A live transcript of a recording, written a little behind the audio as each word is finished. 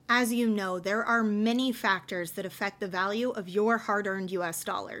As you know, there are many factors that affect the value of your hard-earned US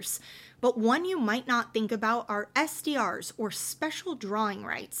dollars. But one you might not think about are SDRs, or special drawing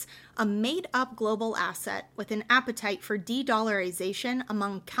rights, a made-up global asset with an appetite for de-dollarization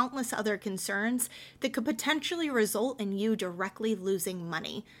among countless other concerns that could potentially result in you directly losing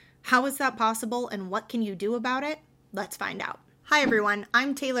money. How is that possible, and what can you do about it? Let's find out. Hi everyone,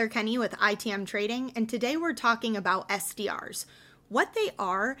 I'm Taylor Kenny with ITM Trading, and today we're talking about SDRs. What they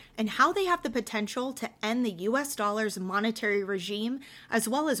are, and how they have the potential to end the US dollar's monetary regime, as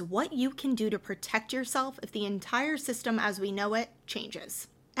well as what you can do to protect yourself if the entire system as we know it changes.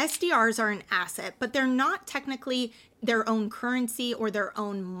 SDRs are an asset, but they're not technically their own currency or their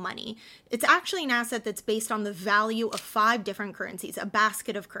own money. It's actually an asset that's based on the value of 5 different currencies, a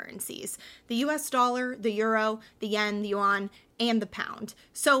basket of currencies: the US dollar, the euro, the yen, the yuan, and the pound.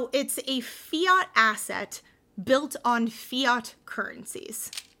 So it's a fiat asset built on fiat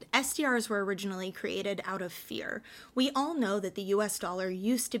currencies. SDRs were originally created out of fear. We all know that the US dollar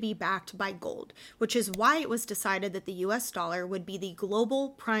used to be backed by gold, which is why it was decided that the US dollar would be the global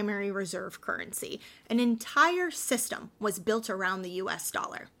primary reserve currency. An entire system was built around the US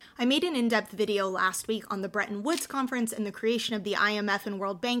dollar. I made an in-depth video last week on the Bretton Woods Conference and the creation of the IMF and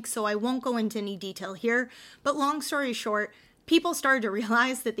World Bank, so I won't go into any detail here, but long story short, people started to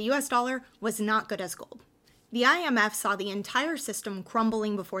realize that the US dollar was not good as gold. The IMF saw the entire system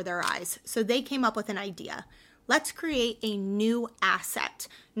crumbling before their eyes, so they came up with an idea. Let's create a new asset,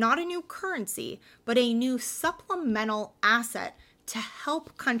 not a new currency, but a new supplemental asset to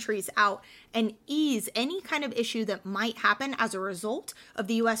help countries out and ease any kind of issue that might happen as a result of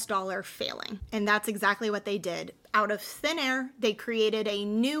the US dollar failing. And that's exactly what they did. Out of thin air, they created a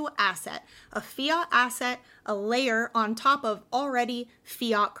new asset, a fiat asset, a layer on top of already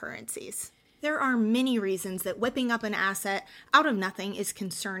fiat currencies. There are many reasons that whipping up an asset out of nothing is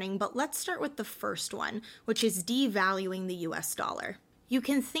concerning, but let's start with the first one, which is devaluing the US dollar. You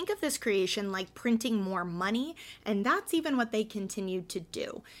can think of this creation like printing more money, and that's even what they continued to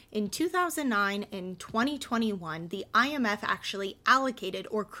do. In 2009 and 2021, the IMF actually allocated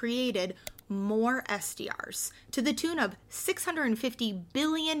or created more SDRs to the tune of $650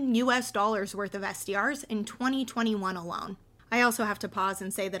 billion US dollars worth of SDRs in 2021 alone. I also have to pause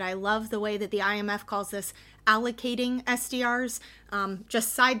and say that I love the way that the IMF calls this allocating SDRs,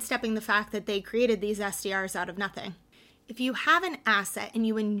 just sidestepping the fact that they created these SDRs out of nothing. If you have an asset and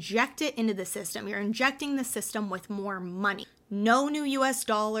you inject it into the system, you're injecting the system with more money. No new US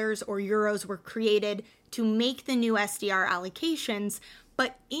dollars or euros were created to make the new SDR allocations,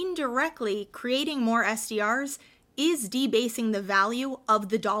 but indirectly creating more SDRs is debasing the value of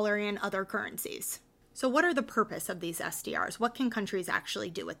the dollar and other currencies. So what are the purpose of these SDRs? What can countries actually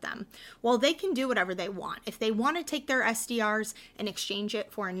do with them? Well, they can do whatever they want. If they want to take their SDRs and exchange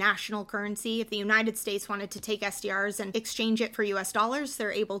it for a national currency, if the United States wanted to take SDRs and exchange it for US dollars,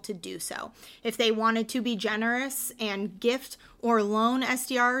 they're able to do so. If they wanted to be generous and gift or loan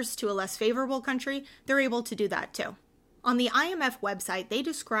SDRs to a less favorable country, they're able to do that too. On the IMF website, they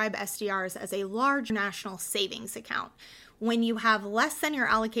describe SDRs as a large national savings account. When you have less than your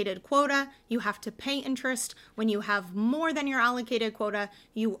allocated quota, you have to pay interest. When you have more than your allocated quota,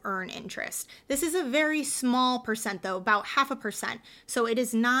 you earn interest. This is a very small percent though, about 0.5%, so it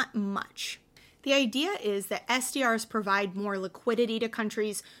is not much. The idea is that SDRs provide more liquidity to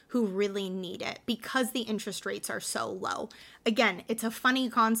countries who really need it because the interest rates are so low. Again, it's a funny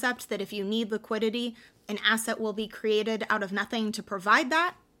concept that if you need liquidity, an asset will be created out of nothing to provide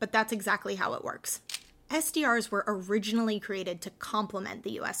that, but that's exactly how it works. SDRs were originally created to complement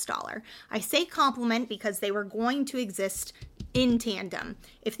the US dollar. I say complement because they were going to exist in tandem.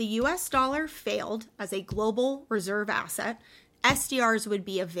 If the US dollar failed as a global reserve asset, SDRs would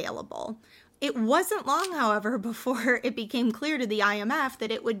be available. It wasn't long, however, before it became clear to the IMF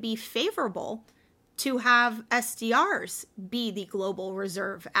that it would be favorable to have SDRs be the global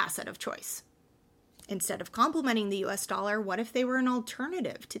reserve asset of choice. Instead of complementing the US dollar, what if they were an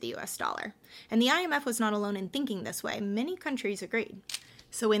alternative to the US dollar? And the IMF was not alone in thinking this way. Many countries agreed.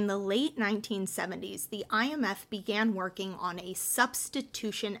 So in the late 1970s, the IMF began working on a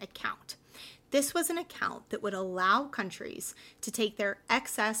substitution account. This was an account that would allow countries to take their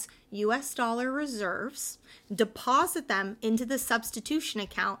excess US dollar reserves, deposit them into the substitution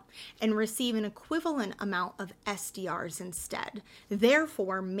account, and receive an equivalent amount of SDRs instead,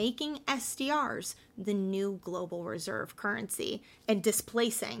 therefore making SDRs the new global reserve currency and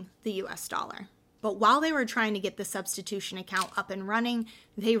displacing the US dollar. But while they were trying to get the substitution account up and running,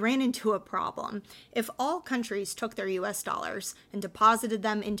 they ran into a problem. If all countries took their US dollars and deposited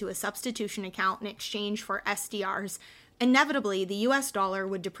them into a substitution account in exchange for SDRs, Inevitably, the US dollar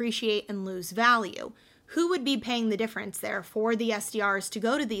would depreciate and lose value. Who would be paying the difference there for the SDRs to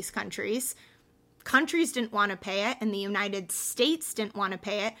go to these countries? Countries didn't want to pay it, and the United States didn't want to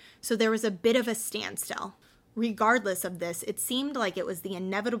pay it, so there was a bit of a standstill. Regardless of this, it seemed like it was the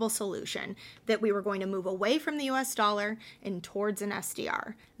inevitable solution that we were going to move away from the US dollar and towards an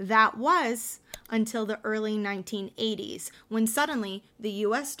SDR. That was until the early 1980s, when suddenly the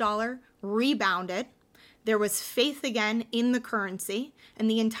US dollar rebounded. There was faith again in the currency, and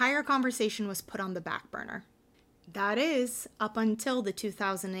the entire conversation was put on the back burner. That is, up until the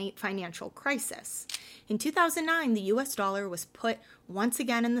 2008 financial crisis. In 2009, the US dollar was put once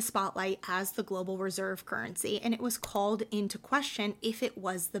again in the spotlight as the global reserve currency, and it was called into question if it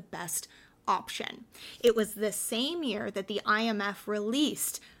was the best option. It was the same year that the IMF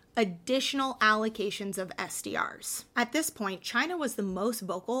released additional allocations of SDRs. At this point, China was the most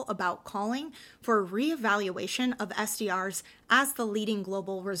vocal about calling for a reevaluation of SDRs as the leading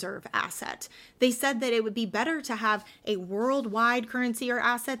global reserve asset. They said that it would be better to have a worldwide currency or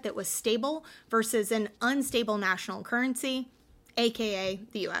asset that was stable versus an unstable national currency, aka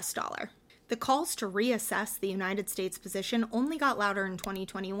the US dollar. The calls to reassess the United States position only got louder in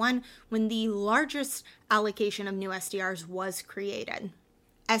 2021 when the largest allocation of new SDRs was created.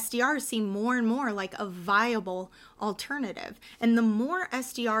 SDRs seem more and more like a viable alternative. And the more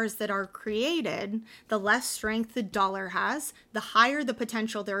SDRs that are created, the less strength the dollar has, the higher the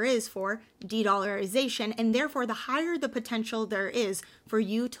potential there is for de-dollarization, and therefore the higher the potential there is for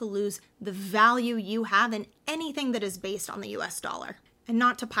you to lose the value you have in anything that is based on the US dollar. And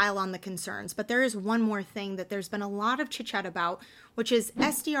not to pile on the concerns, but there is one more thing that there's been a lot of chit-chat about, which is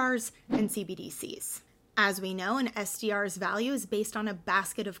SDRs and CBDCs. As we know, an SDR's value is based on a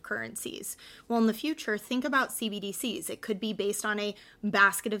basket of currencies. Well, in the future, think about CBDCs. It could be based on a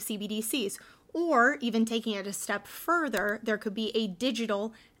basket of CBDCs, or even taking it a step further, there could be a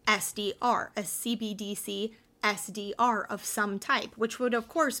digital SDR, a CBDC SDR of some type, which would, of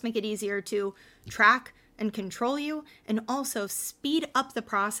course, make it easier to track and control you, and also speed up the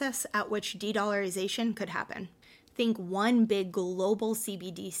process at which de-dollarization could happen. Think one big global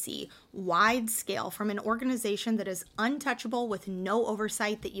CBDC, wide scale, from an organization that is untouchable with no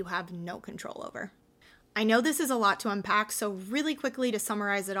oversight that you have no control over. I know this is a lot to unpack, so really quickly to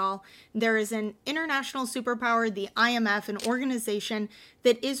summarize it all, there is an international superpower, the IMF, an organization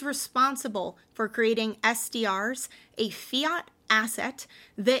that is responsible for creating SDRs, a fiat asset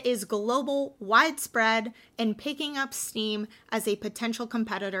that is global, widespread, and picking up steam as a potential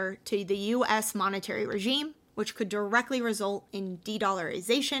competitor to the US monetary regime, which could directly result in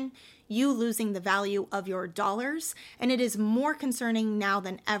de-dollarization, you losing the value of your dollars. And it is more concerning now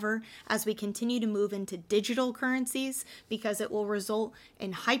than ever as we continue to move into digital currencies, because it will result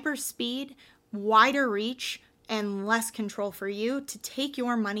in hyper speed, wider reach, and less control for you to take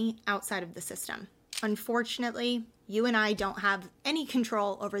your money outside of the system. Unfortunately, you and I don't have any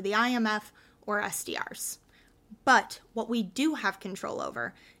control over the IMF or SDRs. But what we do have control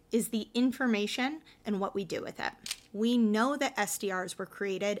over is the information and what we do with it. We know that SDRs were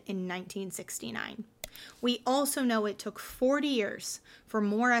created in 1969. We also know it took 40 years for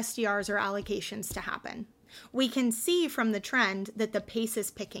more SDRs or allocations to happen. We can see from the trend that the pace is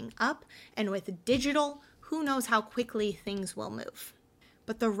picking up, and with digital, who knows how quickly things will move.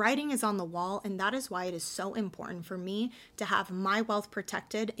 But the writing is on the wall, and that is why it is so important for me to have my wealth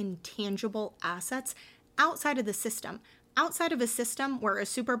protected in tangible assets outside of the system. Outside of a system where a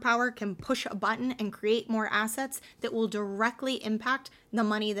superpower can push a button and create more assets that will directly impact the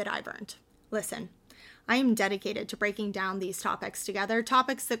money that I've earned. Listen, I am dedicated to breaking down these topics together,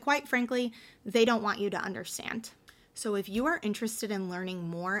 topics that, quite frankly, they don't want you to understand. So if you are interested in learning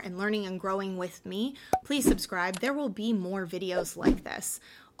more and learning and growing with me, please subscribe. There will be more videos like this.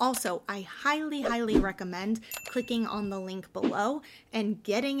 Also, I highly recommend clicking on the link below and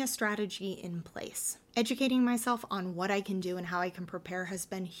getting a strategy in place. Educating myself on what I can do and how I can prepare has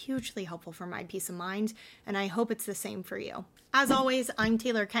been hugely helpful for my peace of mind, and I hope it's the same for you. As always, I'm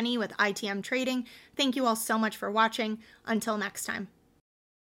Taylor Kenny with ITM Trading. Thank you all so much for watching. Until next time.